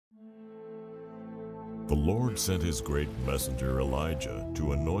The Lord sent his great messenger Elijah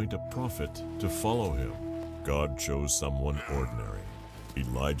to anoint a prophet to follow him. God chose someone ordinary.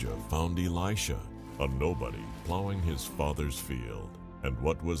 Elijah found Elisha, a nobody, plowing his father's field. And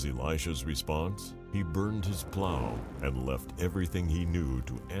what was Elisha's response? He burned his plow and left everything he knew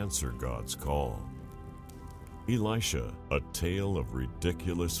to answer God's call. Elisha, a tale of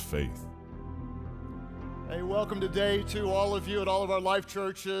ridiculous faith. Hey, welcome today to all of you at all of our life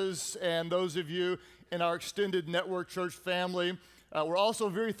churches and those of you in our extended network church family. We're also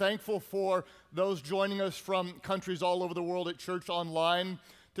very thankful for those joining us from countries all over the world at Church Online.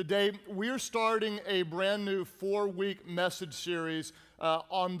 Today, we're starting a brand new 4-week message series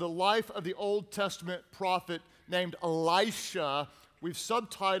on the life of the Old Testament prophet named Elisha. We've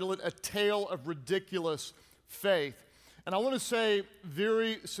subtitled it A Tale of Ridiculous Faith. And I want to say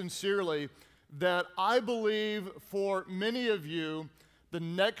very sincerely that I believe for many of you, the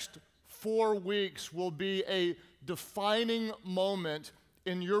next 4 weeks will be a defining moment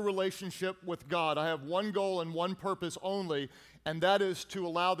in your relationship with God. I have one goal and one purpose only, and that is to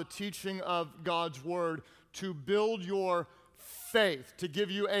allow the teaching of God's Word to build your faith, to give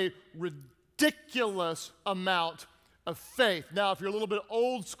you a ridiculous amount of faith. Now, if you're a little bit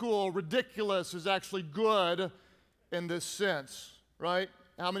old school, ridiculous is actually good in this sense, right?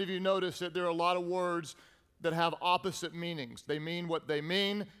 How many of you notice that there are a lot of words that have opposite meanings? They mean what they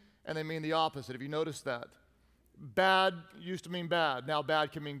mean, and they mean the opposite. Have you noticed that? Bad used to mean bad. Now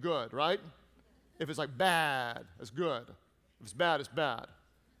bad can mean good, right? If it's like bad, it's good. If it's bad, it's bad.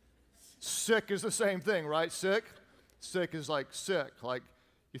 Sick is the same thing, right? Sick? Sick is like sick. Like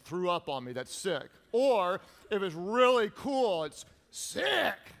you threw up on me, that's sick. Or if it's really cool, it's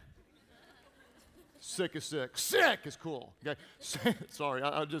sick. Sick is sick. Sick is cool. Okay. Sorry,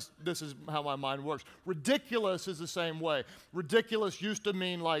 this is how my mind works. Ridiculous is the same way. Ridiculous used to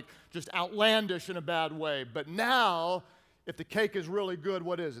mean like just outlandish in a bad way. But now, if the cake is really good,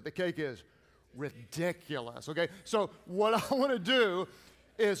 what is it? The cake is ridiculous. Okay. So what I want to do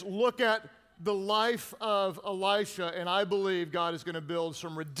is look at the life of Elisha, and I believe God is going to build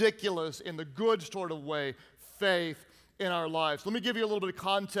some ridiculous, in the good sort of way, faith in our lives. Let me give you a little bit of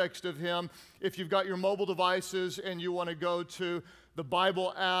context of him. If you've got your mobile devices and you want to go to the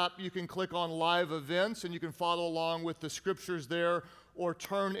Bible app, you can click on live events and you can follow along with the scriptures there, or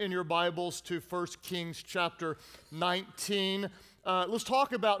turn in your Bibles to 1 Kings chapter 19. Let's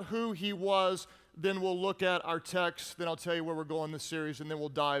talk about who he was, then we'll look at our text, then I'll tell you where we're going this series, and then we'll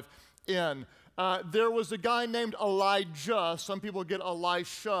dive in. There was a guy named Elijah. Some people get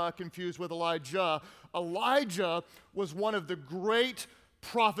Elisha confused with Elijah. Elijah was one of the great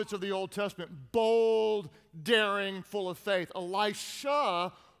prophets of the Old Testament, bold, daring, full of faith.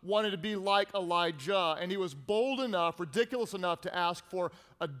 Elisha wanted to be like Elijah, and he was bold enough, ridiculous enough to ask for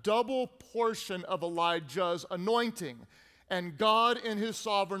a double portion of Elijah's anointing. And God, in his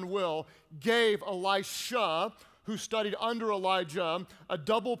sovereign will, gave Elisha, who studied under Elijah, a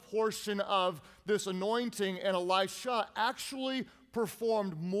double portion of this anointing, and Elisha actually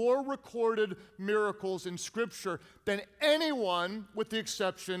performed more recorded miracles in Scripture than anyone with the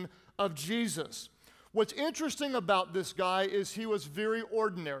exception of Jesus. What's interesting about this guy is he was very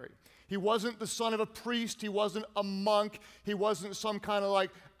ordinary. He wasn't the son of a priest, he wasn't a monk, he wasn't some kind of like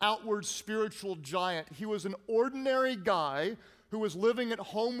outward spiritual giant. He was an ordinary guy who was living at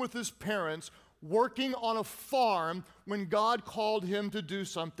home with his parents, working on a farm when God called him to do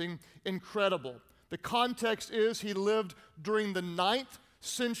something incredible. The context is he lived during the 9th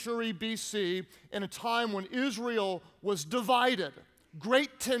century BC in a time when Israel was divided.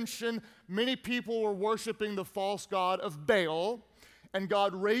 Great tension. Many people were worshiping the false god of Baal, and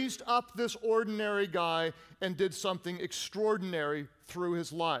God raised up this ordinary guy and did something extraordinary through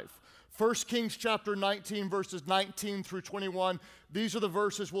his life. 1 Kings chapter 19, verses 19 through 21. These are the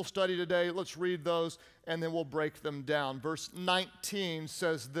verses we'll study today. Let's read those, and then we'll break them down. Verse 19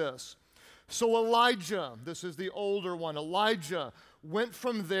 says this: So Elijah, this is the older one, Elijah went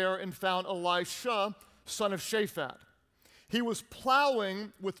from there and found Elisha, son of Shaphat. He was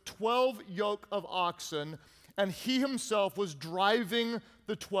plowing with 12 yoke of oxen, and he himself was driving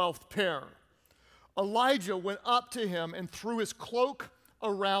the 12th pair. Elijah went up to him and threw his cloak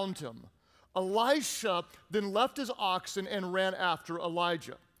around him. Elisha then left his oxen and ran after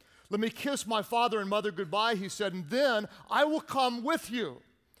Elijah. Let me kiss my father and mother goodbye, he said, and then I will come with you.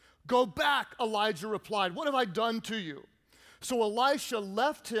 Go back, Elijah replied. What have I done to you? So Elisha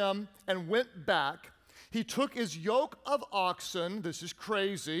left him and went back. He took his yoke of oxen, this is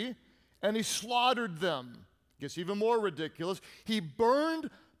crazy, and he slaughtered them. Gets even more ridiculous. He burned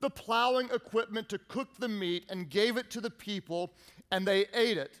the plowing equipment to cook the meat and gave it to the people, and they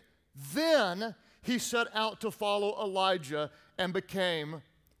ate it. Then he set out to follow Elijah and became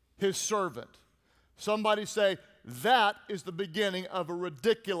his servant. Somebody say, that is the beginning of a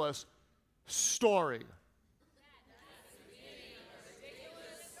ridiculous story.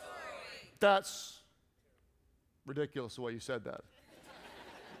 That's ridiculous the way you said that.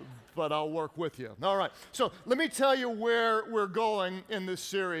 But I'll work with you. All right. So let me tell you where we're going in this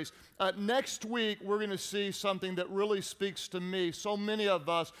series. Next week, we're going to see something that really speaks to me. So many of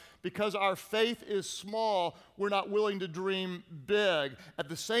us, because our faith is small, we're not willing to dream big. At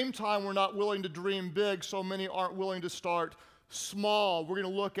the same time, we're not willing to dream big, so many aren't willing to start small. We're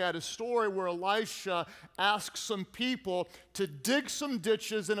going to look at a story where Elisha asks some people to dig some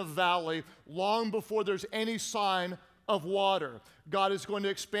ditches in a valley long before there's any sign of water. God is going to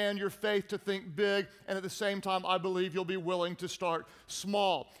expand your faith to think big, and at the same time, I believe you'll be willing to start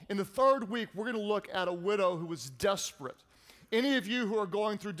small. In the third week, we're going to look at a widow who was desperate. Any of you who are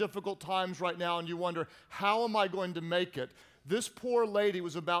going through difficult times right now and you wonder, how am I going to make it? This poor lady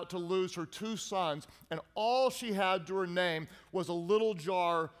was about to lose her 2 sons, and all she had to her name was a little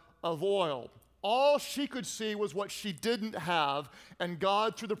jar of oil. All she could see was what she didn't have, and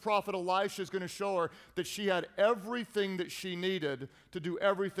God, through the prophet Elisha, is going to show her that she had everything that she needed to do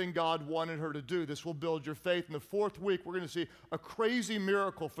everything God wanted her to do. This will build your faith. In the fourth week, we're going to see a crazy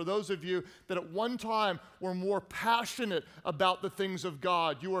miracle for those of you that at one time were more passionate about the things of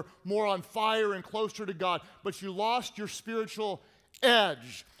God. You were more on fire and closer to God, but you lost your spiritual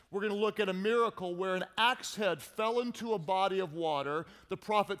edge. We're going to look at a miracle where an axe head fell into a body of water. The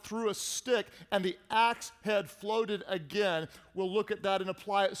prophet threw a stick, and the axe head floated again. We'll look at that and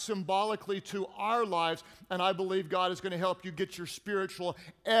apply it symbolically to our lives, and I believe God is going to help you get your spiritual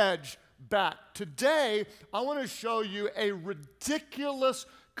edge back. Today, I want to show you a ridiculous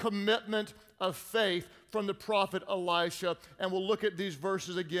commitment of faith from the prophet Elisha, and we'll look at these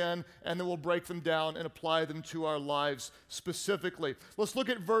verses again, and then we'll break them down and apply them to our lives specifically. Let's look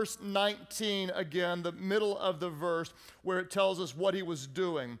at verse 19 again, the middle of the verse, where it tells us what he was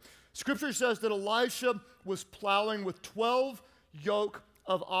doing. Scripture says that Elisha was plowing with 12 yoke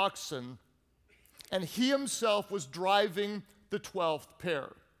of oxen, and he himself was driving the 12th pair.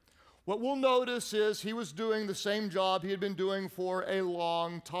 What we'll notice is he was doing the same job he had been doing for a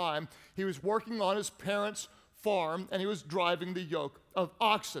long time. He was working on his parents' farm, and he was driving the yoke of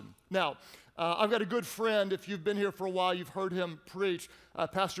oxen. Now, I've got a good friend. If you've been here for a while, you've heard him preach.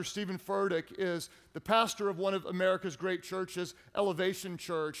 Pastor Stephen Furtick is the pastor of one of America's great churches, Elevation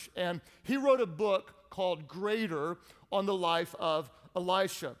Church, and he wrote a book called Greater on the life of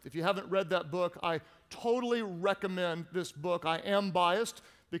Elisha. If you haven't read that book, I totally recommend this book. I am biased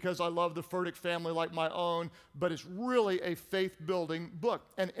because I love the Furtick family like my own, but it's really a faith-building book.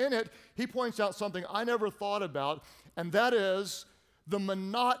 And in it, he points out something I never thought about, and that is the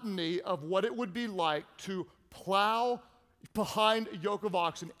monotony of what it would be like to plow behind a yoke of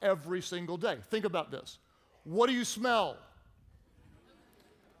oxen every single day. Think about this. What do you smell?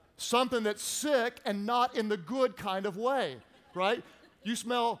 Something that's sick and not in the good kind of way, right? You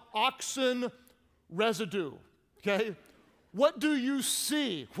smell oxen residue, okay? What do you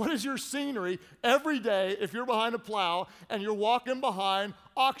see? What is your scenery every day if you're behind a plow and you're walking behind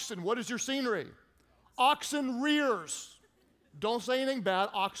oxen? What is your scenery? Oxen rears. Don't say anything bad.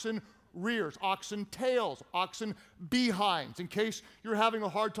 Oxen rears, oxen tails, oxen behinds. In case you're having a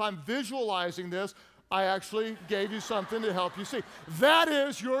hard time visualizing this, I actually gave you something to help you see. That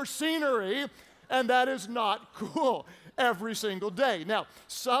is your scenery, and that is not cool every single day. Now,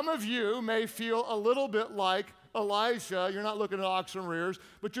 some of you may feel a little bit like Elisha. You're not looking at oxen rears,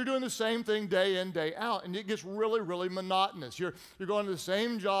 but you're doing the same thing day in, day out, and it gets really, really monotonous. You're going to the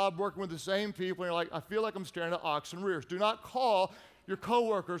same job, working with the same people, and you're like, I feel like I'm staring at oxen rears. Do not call your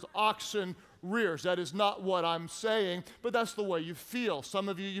coworkers oxen rears. That is not what I'm saying, but that's the way you feel. Some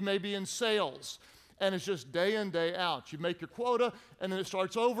of you, you may be in sales, and it's just day in, day out. You make your quota, and then it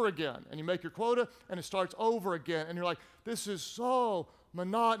starts over again, and you make your quota, and it starts over again, and you're like, this is so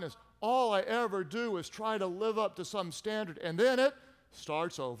monotonous. All I ever do is try to live up to some standard, and then it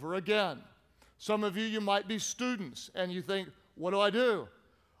starts over again. Some of you, you might be students, and you think, what do?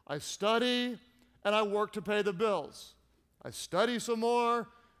 I study, and I work to pay the bills. I study some more,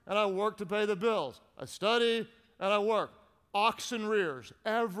 and I work to pay the bills. I study, and I work. Oxen rears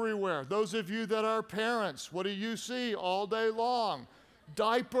everywhere. Those of you that are parents, what do you see all day long?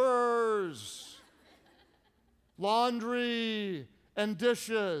 Diapers, laundry, and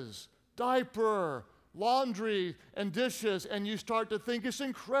dishes. Diaper, laundry, and dishes, and you start to think it's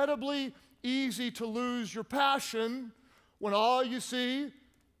incredibly easy to lose your passion when all you see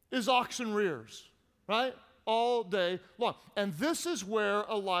is oxen rears, right? all day long. And this is where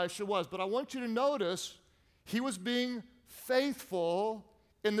Elisha was. But I want you to notice he was being faithful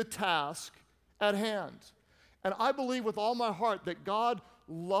in the task at hand. And I believe with all my heart that God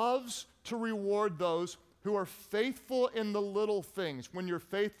loves to reward those who are faithful in the little things. When you're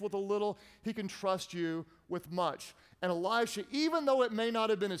faithful with a little, he can trust you with much. And Elisha, even though it may not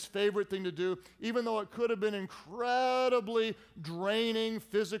have been his favorite thing to do, even though it could have been incredibly draining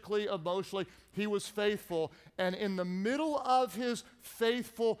physically, emotionally, he was faithful. And in the middle of his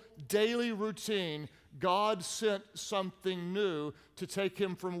faithful daily routine, God sent something new to take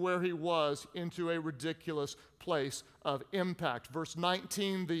him from where he was into a ridiculous place of impact. Verse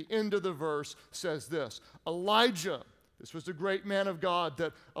 19, the end of the verse says this: Elijah, this was the great man of God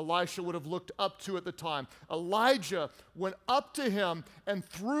that Elisha would have looked up to at the time. Elijah went up to him and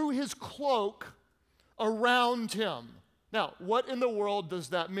threw his cloak around him. Now, what in the world does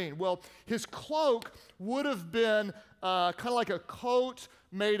that mean? Well, his cloak would have been kind of like a coat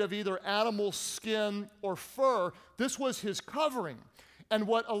made of either animal skin or fur. This was his covering. And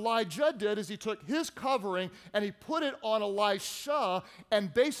what Elijah did is he took his covering and he put it on Elisha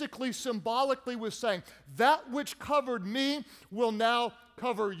and basically symbolically was saying, that which covered me will now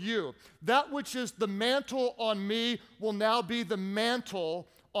cover you. That which is the mantle on me will now be the mantle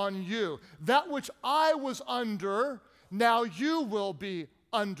on you. That which I was under, now you will be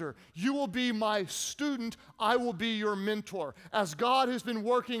under. You will be my student. I will be your mentor. As God has been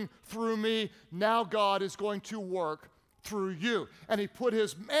working through me, now God is going to work through you. And he put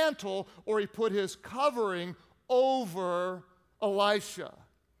his mantle, or he put his covering over Elisha.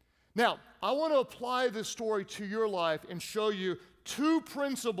 Now, I want to apply this story to your life and show you two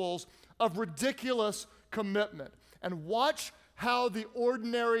principles of ridiculous commitment. And watch how the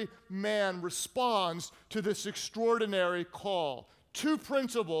ordinary man responds to this extraordinary call. Two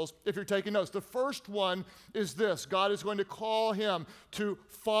principles, if you're taking notes. The first one is this: God is going to call him to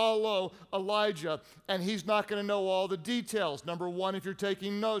follow Elijah, and he's not going to know all the details. Number one, if you're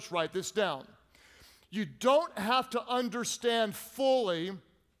taking notes, write this down. You don't have to understand fully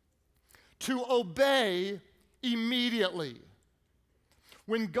to obey immediately.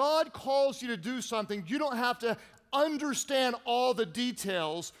 When God calls you to do something, you don't have to understand all the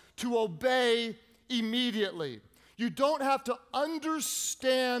details to obey immediately. You don't have to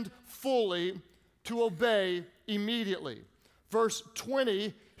understand fully to obey immediately. Verse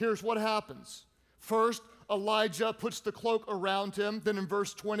 20, here's what happens. First, Elijah puts the cloak around him. Then in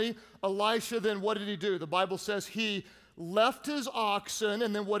verse 20, Elisha, then what did he do? The Bible says he left his oxen,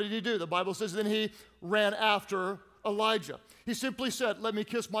 and then what did he do? The Bible says then he ran after Elijah. He simply said, let me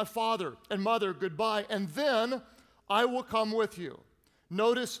kiss my father and mother goodbye, and then I will come with you.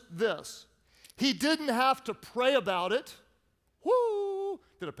 Notice this. He didn't have to pray about it. Whoo!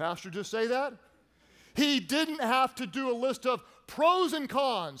 Did a pastor just say that? He didn't have to do a list of pros and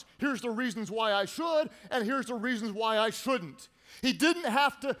cons. Here's the reasons why I should, and here's the reasons why I shouldn't. He didn't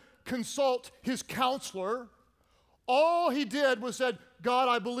have to consult his counselor. All he did was said, God,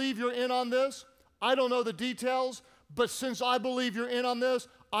 I believe you're in on this. I don't know the details, but since I believe you're in on this,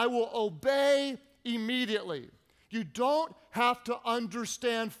 I will obey immediately. You don't have to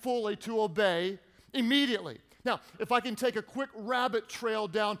understand fully to obey immediately. Now, if I can take a quick rabbit trail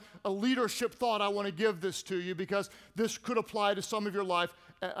down a leadership thought, I want to give this to you because this could apply to some of your life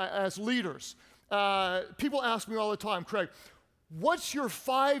as leaders. People ask me all the time, Craig, what's your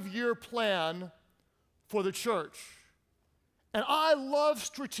 5-year plan for the church? And I love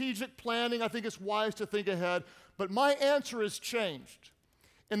strategic planning. I think it's wise to think ahead, but my answer has changed.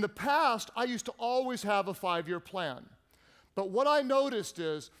 In the past, I used to always have a 5-year plan. But what I noticed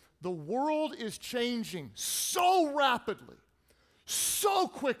is the world is changing so rapidly, so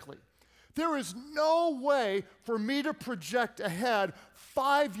quickly. There is no way for me to project ahead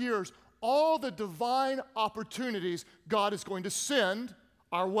 5 years all the divine opportunities God is going to send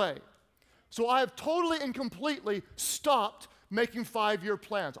our way. So I have totally and completely stopped making 5-year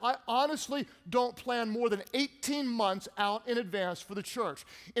plans. I honestly don't plan more than 18 months out in advance for the church.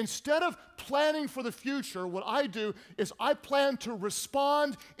 Instead of planning for the future, what I do is I plan to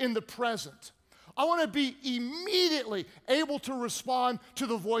respond in the present. I want to be immediately able to respond to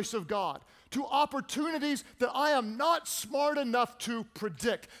the voice of God, to opportunities that I am not smart enough to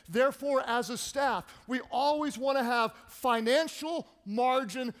predict. Therefore, as a staff, we always want to have financial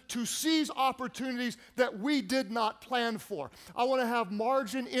margin to seize opportunities that we did not plan for. I want to have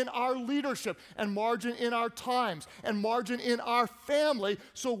margin in our leadership and margin in our times and margin in our family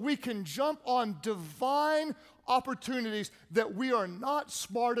so we can jump on divine opportunities that we are not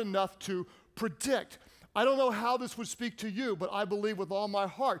smart enough to predict. I don't know how this would speak to you, but I believe with all my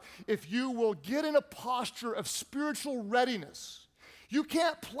heart, if you will get in a posture of spiritual readiness, you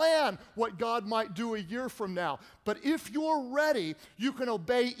can't plan what God might do a year from now, but if you're ready, you can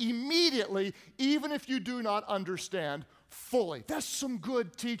obey immediately, even if you do not understand fully. That's some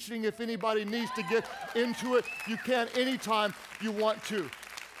good teaching. If anybody needs to get into it, you can anytime you want to.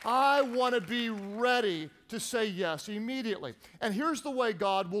 I want to be ready to say yes immediately. And here's the way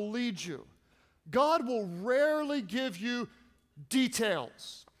God will lead you. God will rarely give you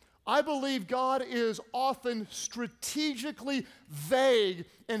details. I believe God is often strategically vague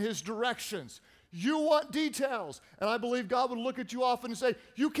in his directions. You want details, and I believe God would look at you often and say,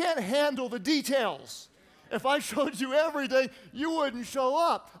 you can't handle the details. If I showed you everything, you wouldn't show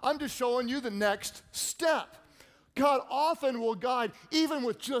up. I'm just showing you the next step. God often will guide even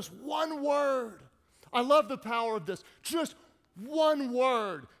with just one word. I love the power of this. Just one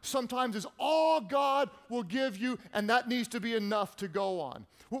word sometimes is all God will give you, and that needs to be enough to go on.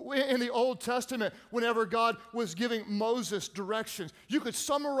 In the Old Testament, whenever God was giving Moses directions, you could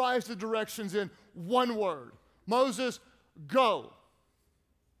summarize the directions in one word. Moses, go.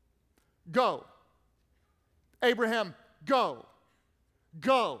 Go. Abraham, go.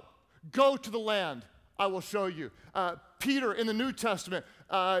 Go. Go to the land I will show you. Peter, in the New Testament,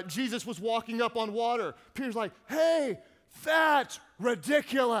 Jesus was walking up on water. Peter's like, hey, that's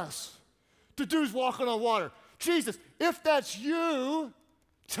ridiculous. The dude's walking on water. Jesus, if that's you,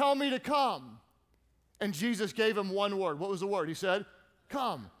 tell me to come. And Jesus gave him one word. What was the word? He said,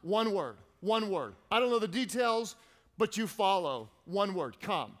 come. One word. One word. I don't know the details, but you follow. One word.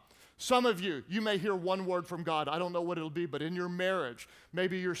 Come. Some of you, you may hear one word from God. I don't know what it'll be, but in your marriage,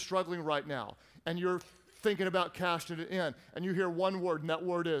 maybe you're struggling right now, and you're thinking about cashing it in, and you hear one word, and that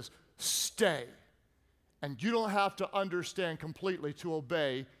word is stay. And you don't have to understand completely to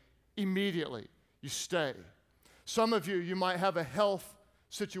obey immediately. You stay. Some of you, you might have a health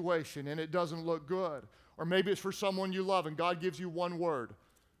situation and it doesn't look good. Or maybe it's for someone you love and God gives you one word,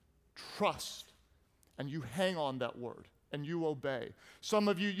 trust. And you hang on that word and you obey. Some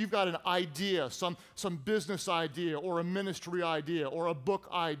of you, you've got an idea, some business idea or a ministry idea or a book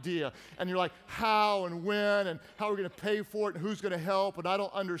idea, and you're like, how and when and how are we going to pay for it and who's going to help, and I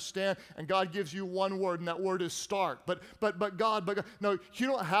don't understand, and God gives you one word, and that word is start. But God, no, you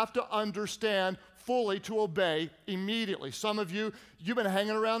don't have to understand fully to obey immediately. Some of you, you've been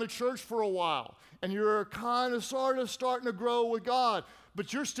hanging around the church for a while, and you're kind of sort of starting to grow with God,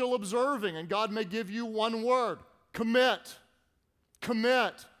 but you're still observing, and God may give you one word. Commit.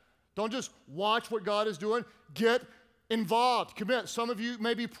 Commit. Don't just watch what God is doing. Get involved. Commit. Some of you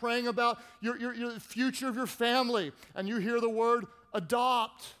may be praying about your future of your family, and you hear the word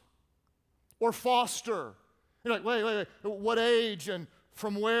adopt or foster. You're like, wait, what age and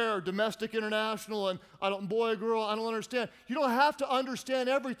from where? Domestic, international, and boy, girl, I don't understand. You don't have to understand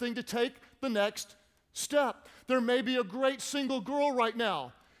everything to take the next step. There may be a great single girl right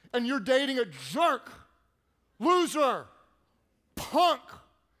now, and you're dating a jerk. Loser, punk,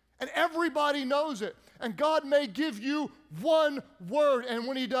 and everybody knows it. And God may give you one word, and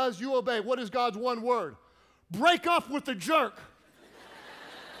when he does, you obey. What is God's one word? Break up with the jerk. Break up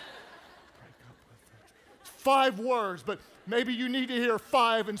with the jerk. 5 words, but maybe you need to hear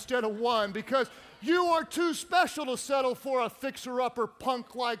 5 instead of 1 because you are too special to settle for a fixer-upper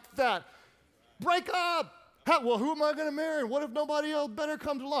punk like that. Break up. Well, who am I going to marry? What if nobody else better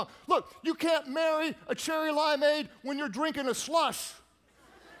comes along? Look, you can't marry a cherry limeade when you're drinking a slush.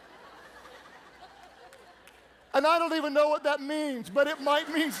 And I don't even know what that means, but it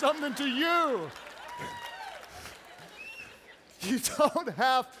might mean something to you. You don't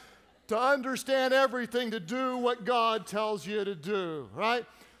have to understand everything to do what God tells you to do, right?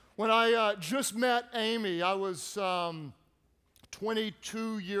 When I just met Amy, I was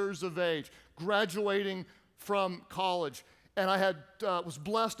 22 years of age, graduating from college, and I was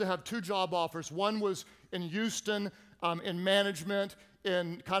blessed to have 2 job offers. One was in Houston in management,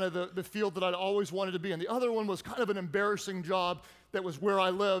 in kind of the field that I'd always wanted to be in. The other one was kind of an embarrassing job that was where I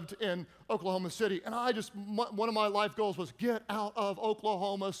lived in Oklahoma City. And one of my life goals was get out of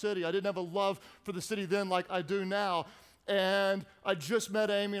Oklahoma City. I didn't have a love for the city then like I do now. And I just met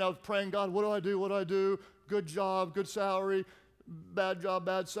Amy, and I was praying, God, what do I do? What do I do? Good job, good salary. Bad job,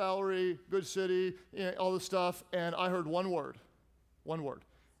 bad salary, good city, all this stuff. And I heard one word,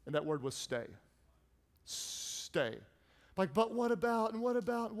 and that word was stay. Stay. Like, but what about, and what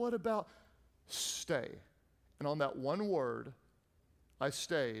about, and what about? Stay. And on that one word, I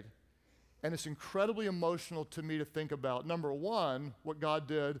stayed. And it's incredibly emotional to me to think about, number one, what God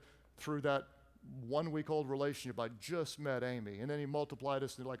did through that 1-week-old relationship. I just met Amy, and then he multiplied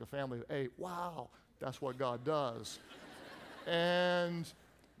us into like a family of 8. Wow. That's what God does. And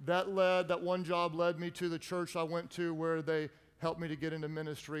that one job led me to the church I went to where they helped me to get into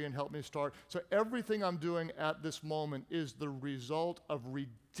ministry and helped me start. So everything I'm doing at this moment is the result of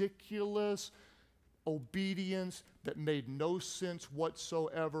ridiculous obedience that made no sense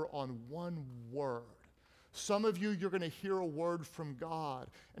whatsoever on one word. Some of you, you're going to hear a word from God,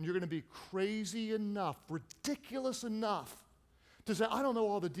 and you're going to be crazy enough, ridiculous enough to say, I don't know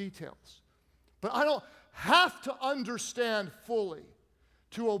all the details, but I don't have to understand fully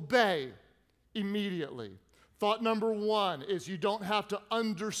to obey immediately. Thought number one is you don't have to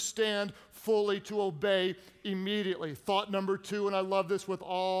understand fully to obey immediately. Thought number two, and I love this with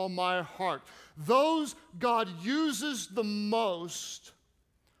all my heart, those God uses the most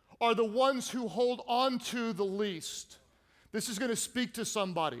are the ones who hold on to the least. This is going to speak to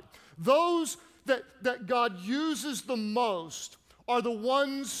somebody. Those that God uses the most are the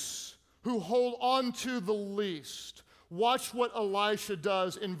ones who hold on to the least. Watch what Elisha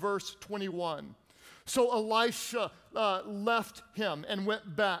does in verse 21. So Elisha left him and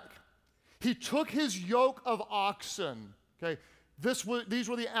went back. He took his yoke of oxen. Okay, these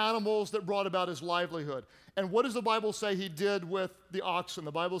were the animals that brought about his livelihood. And what does the Bible say he did with the oxen?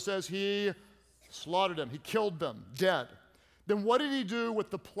 The Bible says he slaughtered them. He killed them, dead. Then what did he do with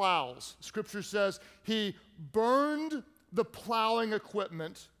the plows? Scripture says he burned the plowing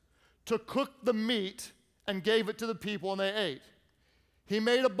equipment to cook the meat and gave it to the people, and they ate. He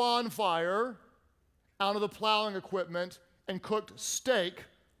made a bonfire out of the plowing equipment and cooked steak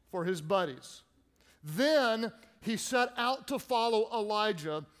for his buddies. Then he set out to follow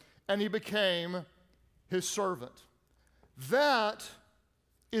Elijah, and he became his servant. That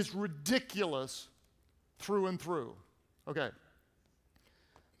is ridiculous through and through. Okay.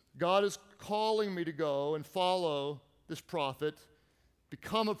 God is calling me to go and follow this prophet,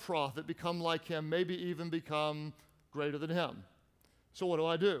 become a prophet, become like him, maybe even become greater than him. So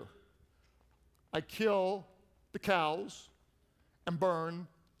what do? I kill the cows and burn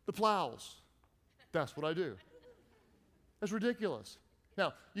the plows. That's what I do. That's ridiculous.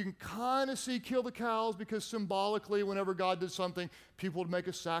 Now, you can kind of see kill the cows because symbolically, whenever God did something, people would make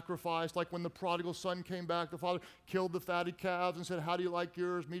a sacrifice. Like when the prodigal son came back, the father killed the fatted calves and said, how do you like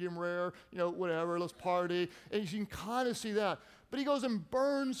yours? Medium rare, whatever, let's party. And you can kind of see that. But he goes and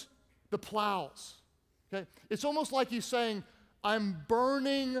burns the plows. Okay? It's almost like he's saying, I'm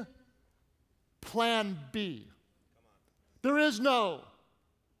burning plan B. There is no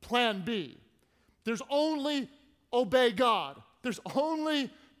plan B. There's only obey God. There's only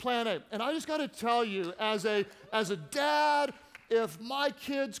plan A. And I just got to tell you, as a dad, if my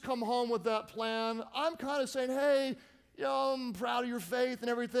kids come home with that plan, I'm kind of saying, hey, I'm proud of your faith and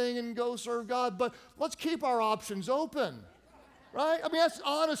everything and go serve God, but let's keep our options open. Right? I mean, that's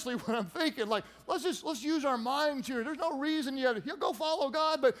honestly what I'm thinking. Like, let's use our minds here. There's no reason you go follow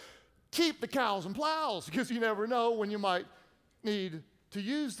God, but keep the cows and plows because you never know when you might need to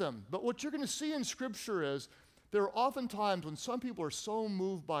use them. But what you're going to see in Scripture is there are often times when some people are so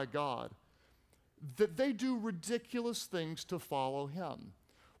moved by God that they do ridiculous things to follow him.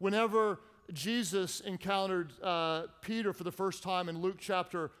 Whenever Jesus encountered Peter for the first time in Luke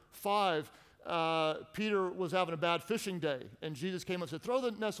chapter 5, Peter was having a bad fishing day, and Jesus came up and said, throw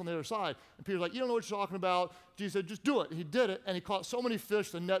the nets on the other side. And Peter's like, you don't know what you're talking about. Jesus said, just do it. He did it, and he caught so many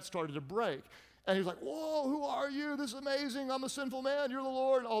fish, the net started to break. And he was like, whoa, who are you? This is amazing. I'm a sinful man. You're the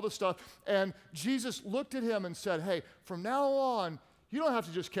Lord, and all this stuff. And Jesus looked at him and said, hey, from now on, you don't have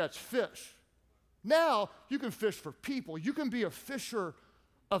to just catch fish. Now you can fish for people. You can be a fisher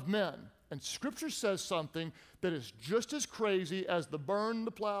of men. And Scripture says something that is just as crazy as the burn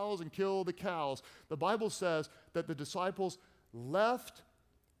the plows and kill the cows. The Bible says that the disciples left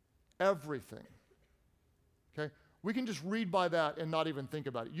everything. Okay? We can just read by that and not even think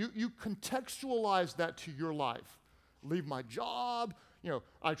about it. You contextualize that to your life. Leave my job.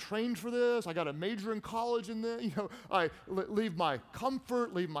 I trained for this. I got a major in college in this. I leave my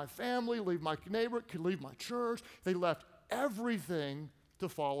comfort, leave my family, leave my neighbor, leave my church. They left everything to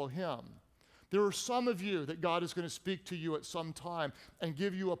follow him. There are some of you that God is going to speak to you at some time and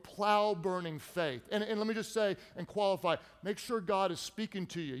give you a plow-burning faith. And let me just say and qualify, make sure God is speaking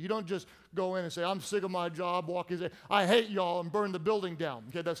to you. You don't just go in and say, I'm sick of my job, walk in and say, I hate y'all, and burn the building down.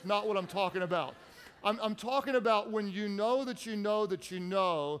 Okay, that's not what I'm talking about. I'm talking about when you know that you know that you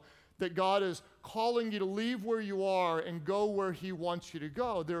know that God is calling you to leave where you are and go where he wants you to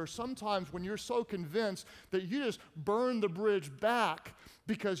go. There are some times when you're so convinced that you just burn the bridge back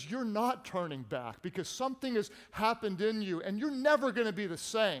because you're not turning back, because something has happened in you and you're never going to be the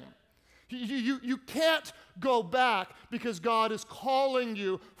same. You can't go back because God is calling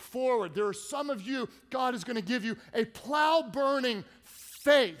you forward. There are some of you, God is going to give you a plow-burning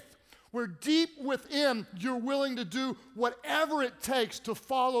faith where deep within you're willing to do whatever it takes to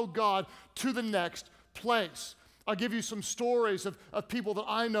follow God to the next place. I'll give you some stories of people that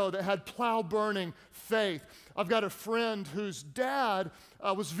I know that had plow-burning faith. I've got a friend whose dad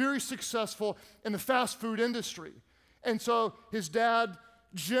was very successful in the fast food industry. And so his dad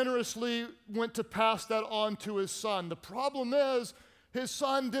generously went to pass that on to his son. The problem is, his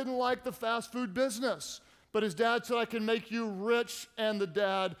son didn't like the fast food business. But his dad said, I can make you rich, and the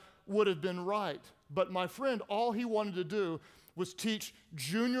dad would have been right. But my friend, all he wanted to do was teach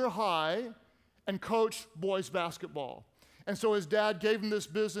junior high and coach boys basketball. And so his dad gave him this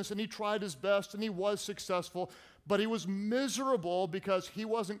business, and he tried his best, and he was successful, but he was miserable because he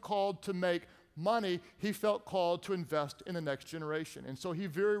wasn't called to make money. He felt called to invest in the next generation. And so he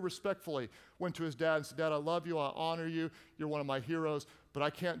very respectfully went to his dad and said, Dad, I love you, I honor you, you're one of my heroes, but I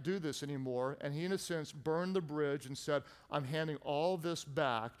can't do this anymore. And he, in a sense, burned the bridge and said, I'm handing all this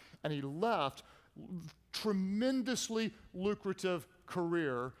back. And he left tremendously lucrative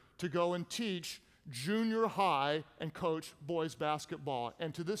career to go and teach junior high and coach boys basketball.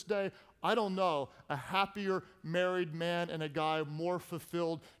 And to this day, I don't know a happier married man and a guy more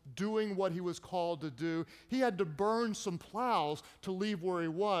fulfilled doing what he was called to do. He had to burn some plows to leave where he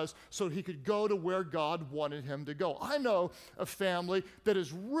was so he could go to where God wanted him to go. I know a family that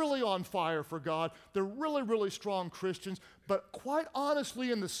is really on fire for God. They're really, really strong Christians, but quite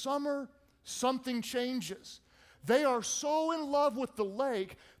honestly, in the summer, something changes. They are so in love with the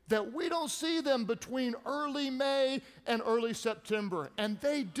lake that we don't see them between early May and early September, and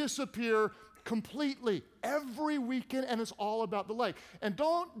they disappear completely every weekend, and it's all about the lake. And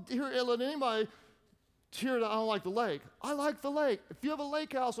don't let anybody hear that I don't like the lake. I like the lake. If you have a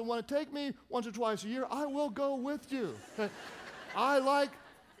lake house and want to take me once or twice a year, I will go with you. Okay? I like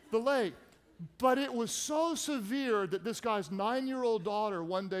the lake. But it was so severe that this guy's 9-year-old daughter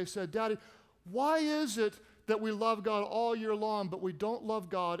one day said, Daddy, why is it that we love God all year long, but we don't love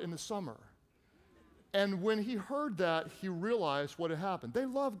God in the summer? And when he heard that, he realized what had happened. They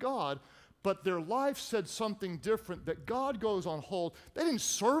love God, but their life said something different, that God goes on hold. They didn't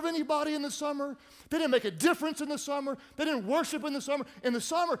serve anybody in the summer. They didn't make a difference in the summer. They didn't worship in the summer. In the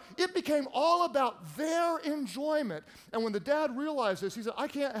summer, it became all about their enjoyment. And when the dad realized this, he said, I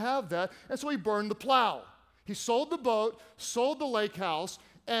can't have that. And so he burned the plow. He sold the boat, sold the lake house,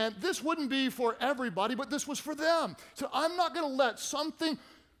 and this wouldn't be for everybody, but this was for them. So I'm not going to let something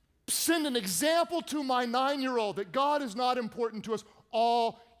send an example to my 9-year-old that God is not important to us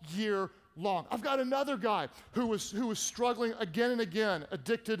all year long. I've got another guy who was struggling again and again,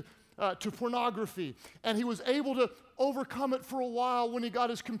 addicted to pornography, and he was able to overcome it for a while when he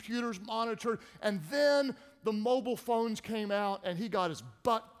got his computers monitored, and then the mobile phones came out, and he got his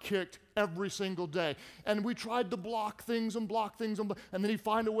butt kicked every single day. And we tried to block things, and then he'd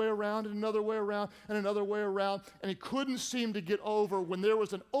find a way around, and another way around, and another way around, and he couldn't seem to get over. When there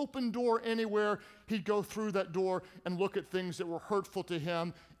was an open door anywhere, he'd go through that door and look at things that were hurtful to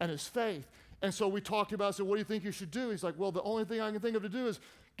him and his faith. And so we talked about, I said, what do you think you should do? He's like, well, the only thing I can think of to do is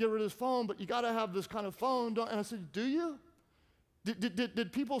get rid of his phone, but you got to have this kind of phone. And I said, do you?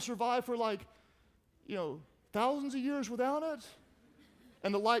 Did people survive for thousands of years without it?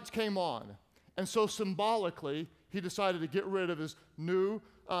 And the lights came on. And so symbolically, he decided to get rid of his new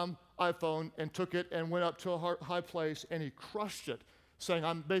iPhone and took it and went up to a high place and he crushed it, saying,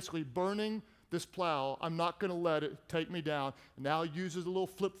 I'm basically burning this plow. I'm not going to let it take me down. And now he uses a little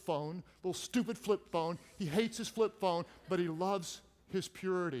flip phone, little stupid flip phone. He hates his flip phone, but he loves his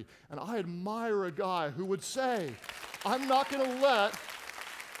purity. And I admire a guy who would say, I'm not going to let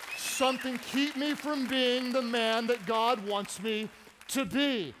something keep me from being the man that God wants me to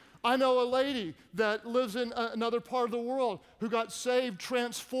be. I know a lady that lives in another part of the world who got saved,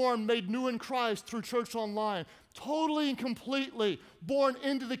 transformed, made new in Christ through Church Online. Totally and completely born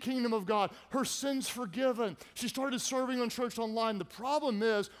into the kingdom of God. Her sins forgiven. She started serving on Church Online. The problem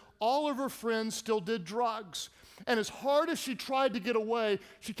is all of her friends still did drugs. And as hard as she tried to get away,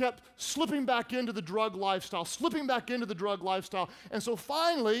 she kept slipping back into the drug lifestyle. And so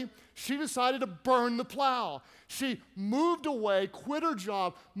finally, she decided to burn the plow. She moved away, quit her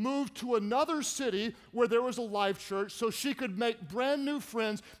job, moved to another city where there was a life church so she could make brand new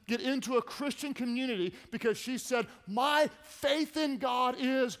friends, get into a Christian community because she said, my faith in God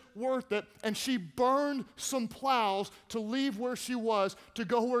is worth it. And she burned some plows to leave where she was to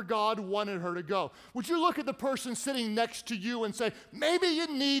go where God wanted her to go. Would you look at the person sitting next to you and say, maybe you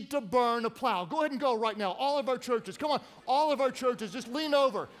need to burn a plow? Go ahead and go right now. All of our churches, come on, all of our churches, just lean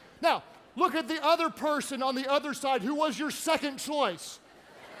over. Now, Look at the other person on the other side who was your second choice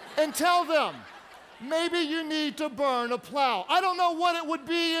and tell them, maybe you need to burn a plow. I don't know what it would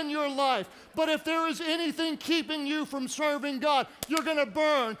be in your life, but if there is anything keeping you from serving God, you're going to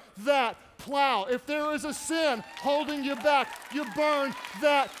burn that plow. If there is a sin holding you back, you burn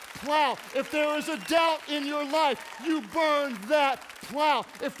that plow. If there is a doubt in your life, you burn that plow.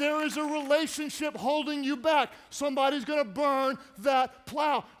 If there is a relationship holding you back, somebody's going to burn that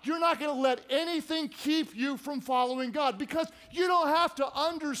plow. You're not going to let anything keep you from following God, because you don't have to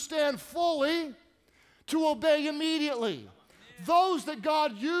understand fully to obey immediately. Those that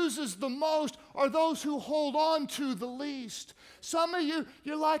God uses the most are those who hold on to the least. Some of you,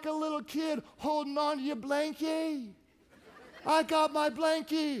 you're like a little kid holding on to your blankie. I got my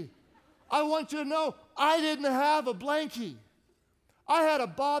blankie. I want you to know, I didn't have a blankie. I had a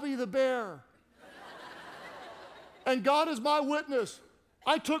Bobby the Bear. And God is my witness.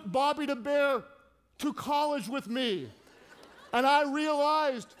 I took Bobby the Bear to college with me. And I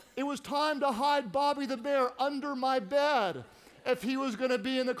realized it was time to hide Bobby the Bear under my bed if he was going to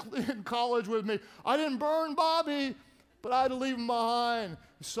be in college with me. I didn't burn Bobby, but I had to leave him behind.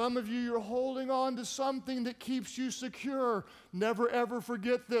 Some of you, you're holding on to something that keeps you secure. Never, ever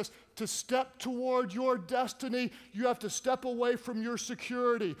forget this. To step toward your destiny, you have to step away from your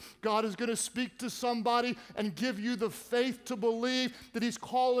security. God is going to speak to somebody and give you the faith to believe that He's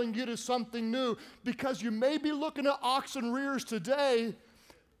calling you to something new, because you may be looking at oxen rears today,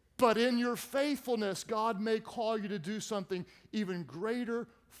 but in your faithfulness, God may call you to do something even greater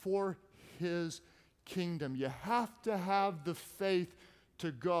for His kingdom. You have to have the faith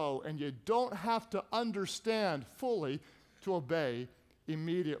to go, and you don't have to understand fully to obey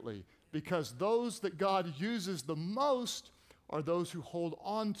immediately, because those that God uses the most are those who hold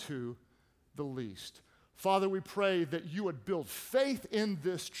on to the least. Father, we pray that you would build faith in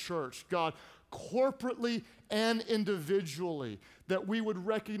this church, God, corporately and individually, that we would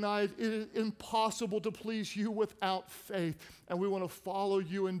recognize it is impossible to please you without faith, and we want to follow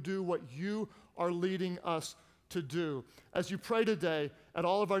you and do what you are leading us to do. As you pray today at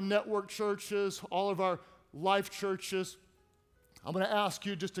all of our network churches, all of our life churches, I'm going to ask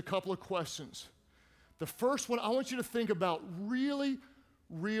you just a couple of questions. The first one I want you to think about really,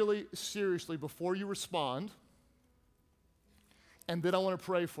 really seriously before you respond, and then I want to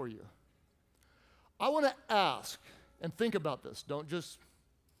pray for you. I want to ask, and think about this. Don't just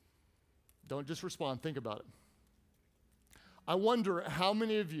respond. Think about it. I wonder how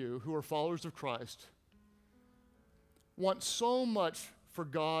many of you who are followers of Christ want so much for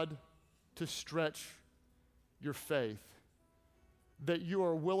God to stretch your faith that you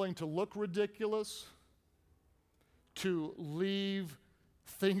are willing to look ridiculous, to leave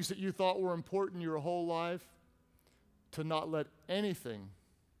things that you thought were important your whole life, to not let anything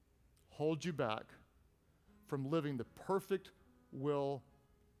hold you back from living the perfect will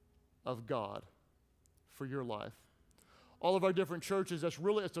of God for your life. All of our different churches,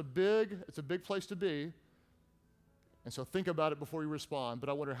 it's a big place to be. And so think about it before you respond. But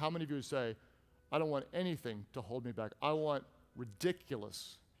I wonder how many of you would say, I don't want anything to hold me back. I want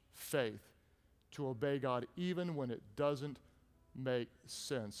ridiculous faith to obey God even when it doesn't make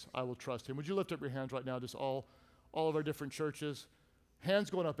sense. I will trust Him. Would you lift up your hands right now, just all of our different churches? Hands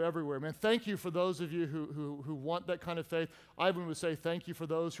going up everywhere. Man, thank you for those of you who want that kind of faith. I even would say thank you for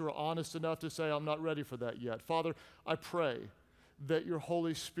those who are honest enough to say, I'm not ready for that yet. Father, I pray that your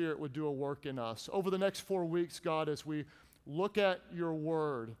Holy Spirit would do a work in us. Over the next 4 weeks, God, as we look at your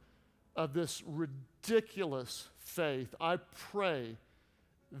word of this ridiculous faith, I pray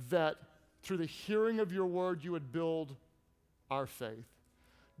that through the hearing of your word, you would build our faith.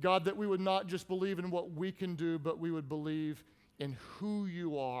 God, that we would not just believe in what we can do, but we would believe in who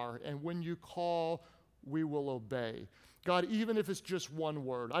you are, and when you call, we will obey. God, even if it's just one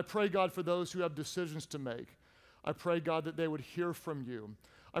word, I pray, God, for those who have decisions to make. I pray, God, that they would hear from you.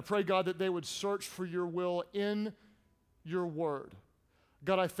 I pray, God, that they would search for your will in your word.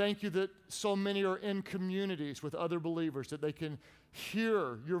 God, I thank you that so many are in communities with other believers, that they can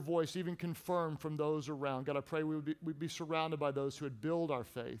hear your voice, even confirmed from those around. God, I pray we'd be surrounded by those who would build our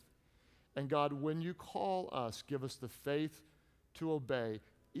faith. And God, when you call us, give us the faith to obey,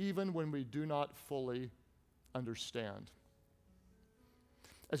 even when we do not fully understand.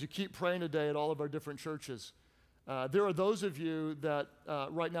 As you keep praying today at all of our different churches, there are those of you that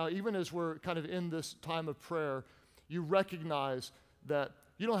right now, even as we're kind of in this time of prayer, you recognize that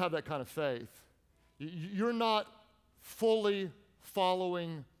you don't have that kind of faith. You're not fully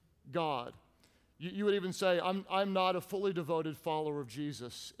following God. You would even say, I'm not a fully devoted follower of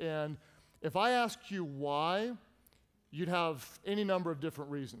Jesus. And if I ask you why, you'd have any number of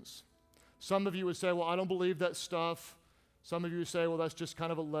different reasons. Some of you would say, well, I don't believe that stuff. Some of you would say, well, that's just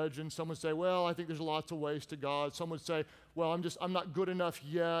kind of a legend. Some would say, well, I think there's lots of ways to God. Some would say, well, I'm not good enough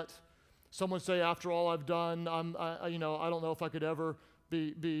yet. Some would say, after all I've done, I don't know if I could ever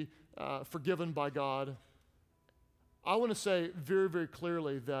be forgiven by God. I want to say very, very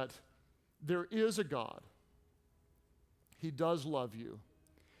clearly that there is a God. He does love you.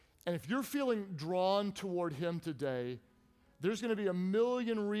 And if you're feeling drawn toward him today, there's going to be a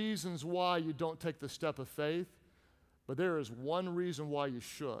million reasons why you don't take the step of faith, but there is one reason why you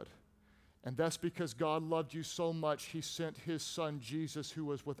should. And that's because God loved you so much, he sent his son Jesus, who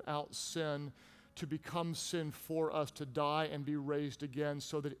was without sin, to become sin for us, to die and be raised again,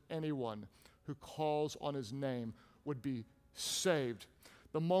 so that anyone who calls on his name would be saved.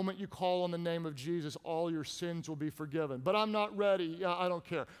 The moment you call on the name of Jesus, all your sins will be forgiven. But I'm not ready. Yeah, I don't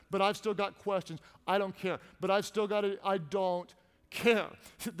care. But I've still got questions. I don't care. But I've still got I don't care.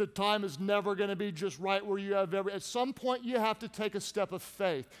 The time is never going to be just right where you have at some point you have to take a step of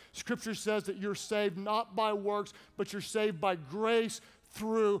faith. Scripture says that you're saved not by works, but you're saved by grace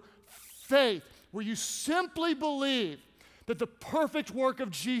through faith, where you simply believe that the perfect work of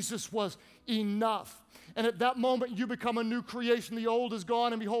Jesus was enough. And at that moment, you become a new creation. The old is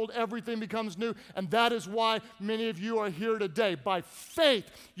gone, and behold, everything becomes new. And that is why many of you are here today. By faith,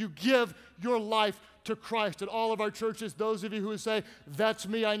 you give your life to Christ. At all of our churches, those of you who say, that's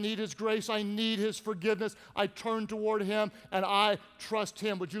me, I need his grace, I need his forgiveness, I turn toward him, and I trust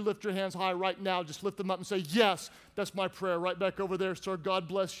him. Would you lift your hands high right now? Just lift them up and say, yes, that's my prayer. Right back over there, sir. God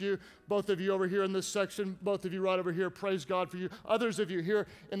bless you. Both of you over here in this section, both of you right over here, praise God for you. Others of you here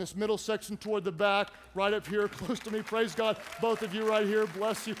in this middle section toward the back, right up here close to me, praise God. Both of you right here,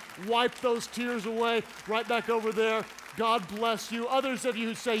 bless you. Wipe those tears away, right back over there. God bless you. Others of you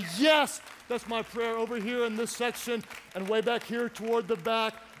who say, yes, that's my prayer, over here in this section and way back here toward the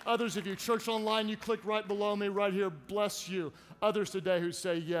back. Others of you, church online, you click right below me right here, bless you. Others today who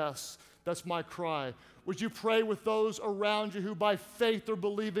say, yes, that's my cry. Would you pray with those around you who by faith are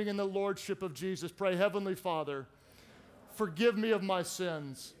believing in the lordship of Jesus? Pray, Heavenly Father, forgive me of my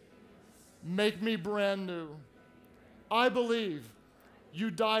sins. Make me brand new. I believe you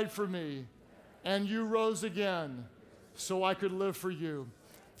died for me and you rose again so I could live for you.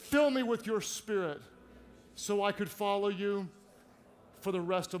 Fill me with your Spirit so I could follow you for the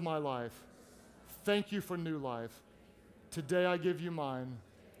rest of my life. Thank you for new life. Today I give you mine.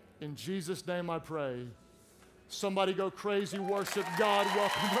 In Jesus' name I pray. Somebody go crazy, worship God,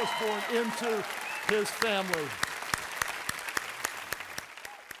 welcome us born into his family.